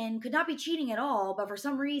surgeon could not be cheating at all, but for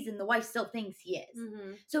some reason the wife still thinks he is.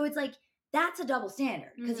 So it's like, that's a double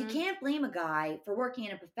standard because you Mhm. can't blame a guy for working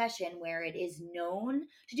in a profession where it is known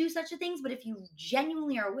to do such a things. But if you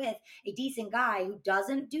genuinely are with a decent guy who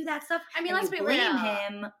doesn't do that stuff, I mean, and let's you be blame real.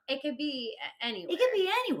 him, It could be anywhere. it could be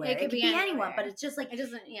anywhere. It could be anyone. But anywhere. it's just like It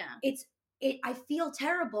doesn't. Yeah. I feel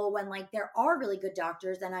terrible when like there are really good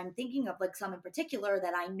doctors, and I'm thinking of like some in particular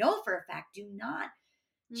that I know for a fact do not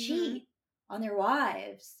cheat on their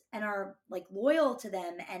wives and are like loyal to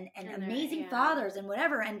them and amazing fathers and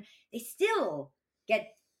whatever, and they still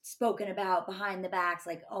get spoken about behind the backs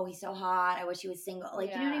like, oh, he's so hot, I wish he was single,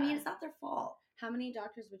 like, you know what I mean? It's not their fault. How many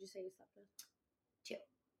doctors would you say you slept with? 2.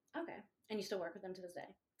 Okay. And you still work with them to this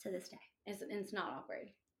day? To this day. It's not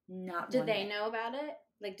awkward? Not Did they know about it?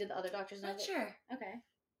 Like, did the other doctors know? Not sure. Okay.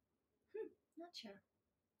 Not sure.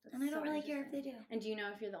 And I don't really care if they do. And do you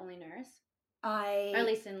know if you're the only nurse? Or Or at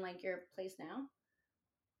least in like your place now?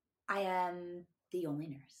 I am the only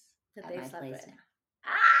nurse that at they've my slept place with. now.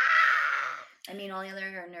 I mean, all the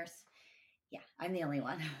other nurse. Yeah, I'm the only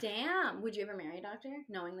one. Damn. Would you ever marry a doctor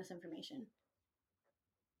knowing this information?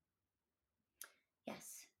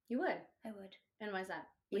 Yes. You would? I would. And why is that?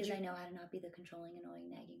 Because I know how to not be the controlling, annoying,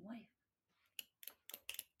 nagging wife.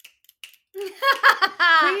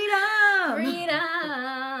 Freedom.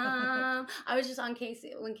 I was just on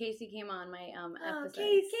Casey when Casey came on my episode.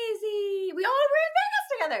 Casey. We all were in Vegas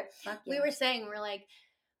together. Fuck yeah. We were saying,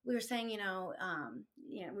 we were saying, we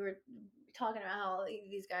were talking about how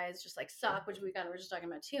these guys just like suck, which we were just talking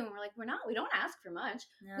about too. And we're like, we don't ask for much.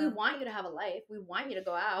 No. We want you to have a life. We want you to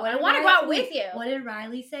go out. I want to go out with you. What did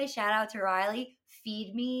Riley say? Shout out to Riley.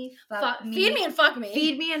 Feed me, fuck me. Feed me and fuck me.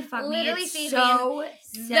 Feed me and fuck me. Literally it's feed so me.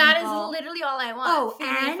 Simple. That is literally all I want. Oh, feed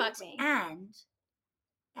me and fuck me. And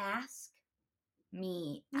ask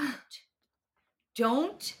me out.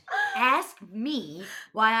 Don't ask me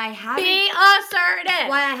why I haven't. Be assertive.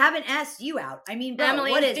 Why I haven't asked you out. I mean, bro,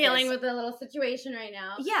 Emily what is is dealing this? with a little situation right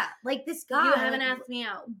now. Yeah, like this guy. You haven't asked me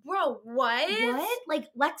out, bro. What? What? Like,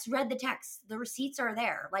 Lex read the text. The receipts are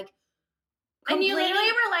there. Like, and you literally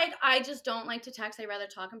were like, I just don't like to text. I'd rather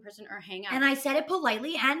talk in person or hang out. And I said it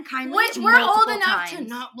politely and kindly. Which we're old enough to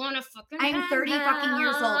not want to fucking. I'm 30 fucking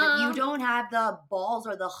years old. If you don't have the balls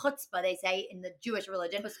or the chutzpah, they say in the Jewish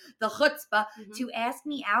religion, the chutzpah to ask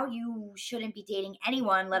me out, you shouldn't be dating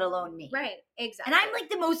anyone, let alone me. Right, exactly. And I'm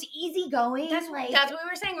like the most easygoing. That's what we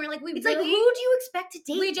were saying. We're like, it's like, who do you expect to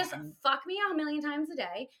date? We just fuck me out a million times a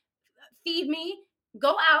day, feed me.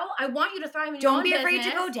 Go out. I want you to thrive in your own business. Don't be afraid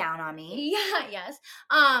to go down on me. Yeah, yes.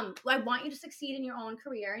 I want you to succeed in your own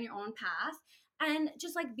career and your own path. And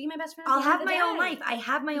just like be my best friend. I'll have my own life. I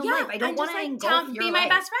have my own life. I don't want to engulf your be life. my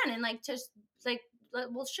best friend and like just like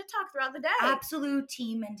we'll shit talk throughout the day. Absolute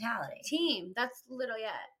team mentality. Team. That's literally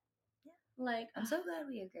it. Yeah. Like I'm so glad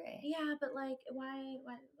we agree. Yeah, but like why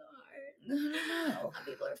no.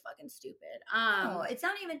 People are fucking stupid. No, it's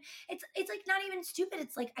not even it's like not even stupid.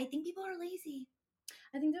 It's like I think people are lazy.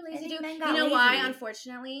 I think they're lazy too. You know lazy. why?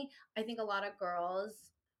 Unfortunately, I think a lot of girls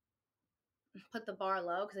put the bar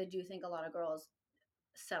low because I do think a lot of girls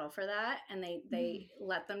settle for that and they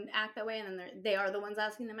let them act that way, and then they are the ones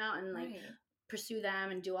asking them out and like pursue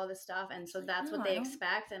them and do all this stuff, and so that's what they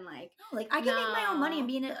expect. And like, I can make my own money and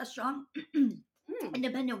be a strong,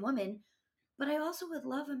 independent woman. But I also would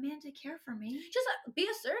love a man to care for me. Just be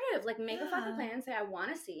assertive. Like, make a fucking plan. Say, I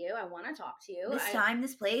want to see you. I want to talk to you. This time,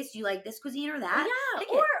 this place. Do you like this cuisine or that? Yeah.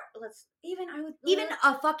 Even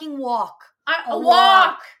a fucking walk. A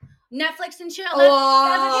walk. Netflix and chill. That's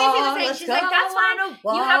what Casey was saying. She's like, that's fine.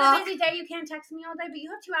 You have a busy day. You can't text me all day, but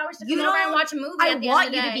you have 2 hours to come over and watch a movie at the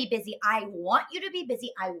end of the day. I want you to be busy. I want you to be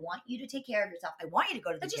busy. I want you to take care of yourself. I want you to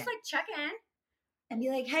go to the gym. Just like check in. And be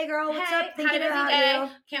like, hey girl, what's up? Thinking about you.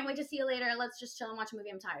 Can't wait to see you later. Let's just chill and watch a movie.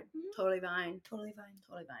 I'm tired. Totally fine. Totally fine.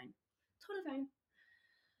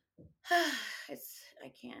 I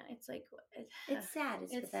can't. It's like it's sad.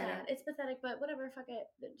 It's pathetic. Sad. It's pathetic, but whatever. Fuck it.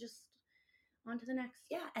 Just on to the next.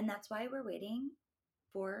 Yeah, and that's why we're waiting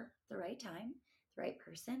for the right time, the right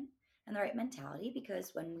person, and the right mentality.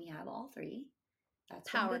 Because when we have all three, that's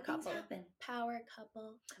power when good couple. Things happen. Power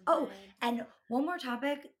couple. Oh, and one more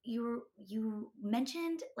topic you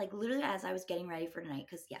mentioned, like literally as I was getting ready for tonight,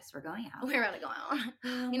 because yes, we're going out. We're about to go out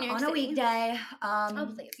on a weekday.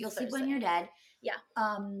 Please, you'll sleep when you're dead. Yeah.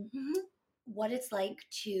 What it's like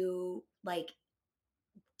to like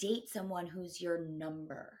date someone who's your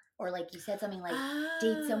number, or like you said something like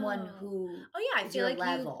date someone who. Oh yeah, I feel like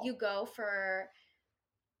level. You go for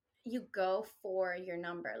your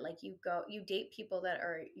number. Like you date people that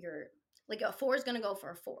are your, like a 4 is going to go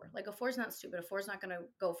for a 4. Like a 4 is not stupid. A 4 is not going to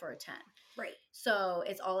go for a 10. Right. So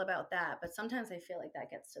it's all about that. But sometimes I feel like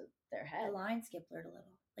that gets to their head. The line skipped a little.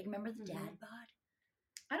 Like remember the dad bod?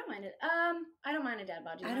 I don't mind it. I don't mind a dad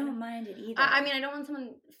bod. I don't mind it either. I mean, I don't want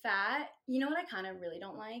someone fat. You know what I kind of really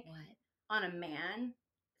don't like? What? On a man,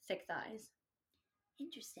 thick thighs.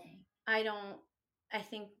 Interesting. I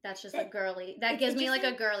think that's just a girly. That gives me like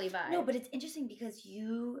a girly vibe. No, but it's interesting because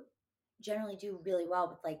you generally do really well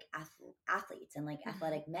with like athletes and like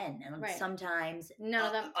athletic men, and sometimes none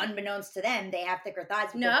of them, unbeknownst to them, they have thicker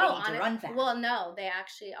thighs because they need to run fast. Well, no, they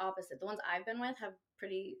actually opposite. The ones I've been with have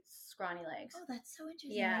pretty scrawny legs. Oh, that's so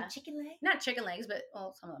interesting. Yeah, like chicken legs. Not chicken legs, but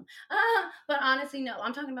some of them. But honestly, no.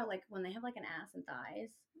 I'm talking about like when they have like an ass and thighs,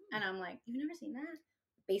 and I'm like, you've never seen that?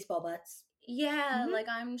 Baseball butts. Yeah, like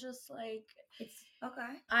I'm just like it's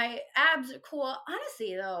okay. Abs are cool.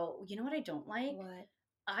 Honestly, though, you know what I don't like? What?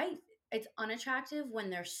 It's unattractive when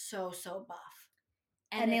they're so buff.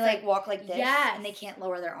 And they like walk like this. Yes. And they can't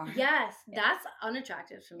lower their arms. Yes. That's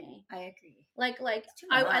unattractive to me. I agree. Like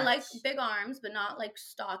I like big arms, but not like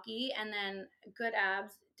stocky, and then good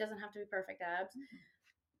abs. Doesn't have to be perfect abs. Mm-hmm.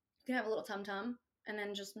 You can have a little tum-tum, and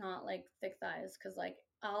then just not like thick thighs, because like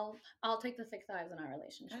I'll take the thick thighs in our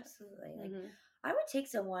relationship. Absolutely. Like I would take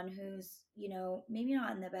someone who's, maybe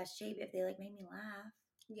not in the best shape if they like made me laugh.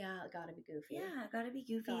 Yeah, gotta be goofy. Yeah, gotta be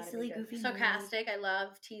goofy, silly, goofy. Sarcastic. I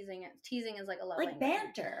love teasing. Teasing is like a love language.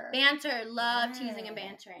 Banter. Banter. Love teasing and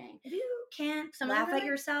bantering. If you can't laugh at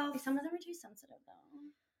yourself. Some of them are too sensitive, though.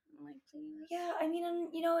 I'm like, please. Yeah, I mean, and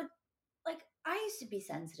like I used to be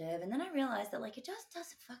sensitive, and then I realized that like it just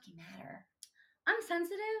doesn't fucking matter. I'm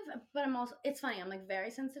sensitive, but I'm also, it's funny, I'm like very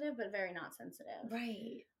sensitive, but very not sensitive.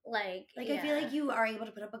 Right. Like I feel like you are able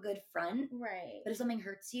to put up a good front. Right. But if something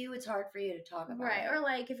hurts you, it's hard for you to talk about. Right. Or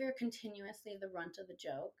like if you're continuously the runt of the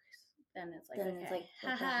jokes, then it's like, it's like,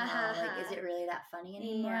 what the hell? Like, is it really that funny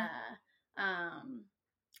anymore? Yeah.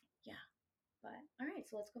 Yeah. But all right,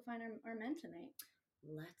 so let's go find our men tonight.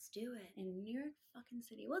 Let's do it. In New York fucking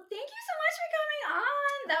City. Well, thank you so much for coming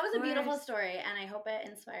on. That was a beautiful story, and I hope it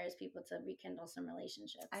inspires people to rekindle some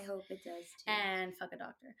relationships. I hope it does too. And fuck a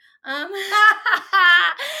doctor. All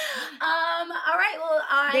right, well,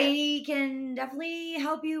 they can definitely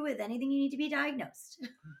help you with anything you need to be diagnosed.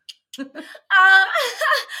 I'm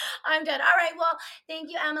good. All right, well, thank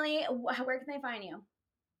you, Emily. Where can they find you?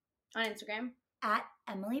 On Instagram? At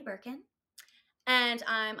Emily Berkun. And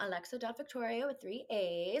I'm Alexa.Victoria with 3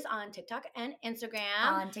 A's on TikTok and Instagram.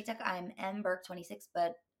 On TikTok, I'm mberk26,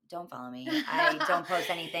 but don't follow me. I don't post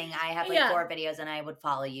anything. I have 4 videos, and I would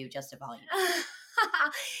follow you just to follow you.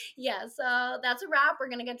 Yeah, so that's a wrap. We're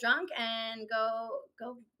going to get drunk and go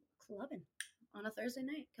clubbing on a Thursday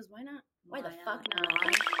night, because why not? Why the fuck not? I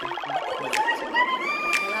love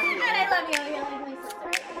you. And I love you. You're like my sister.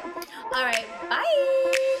 All right, bye.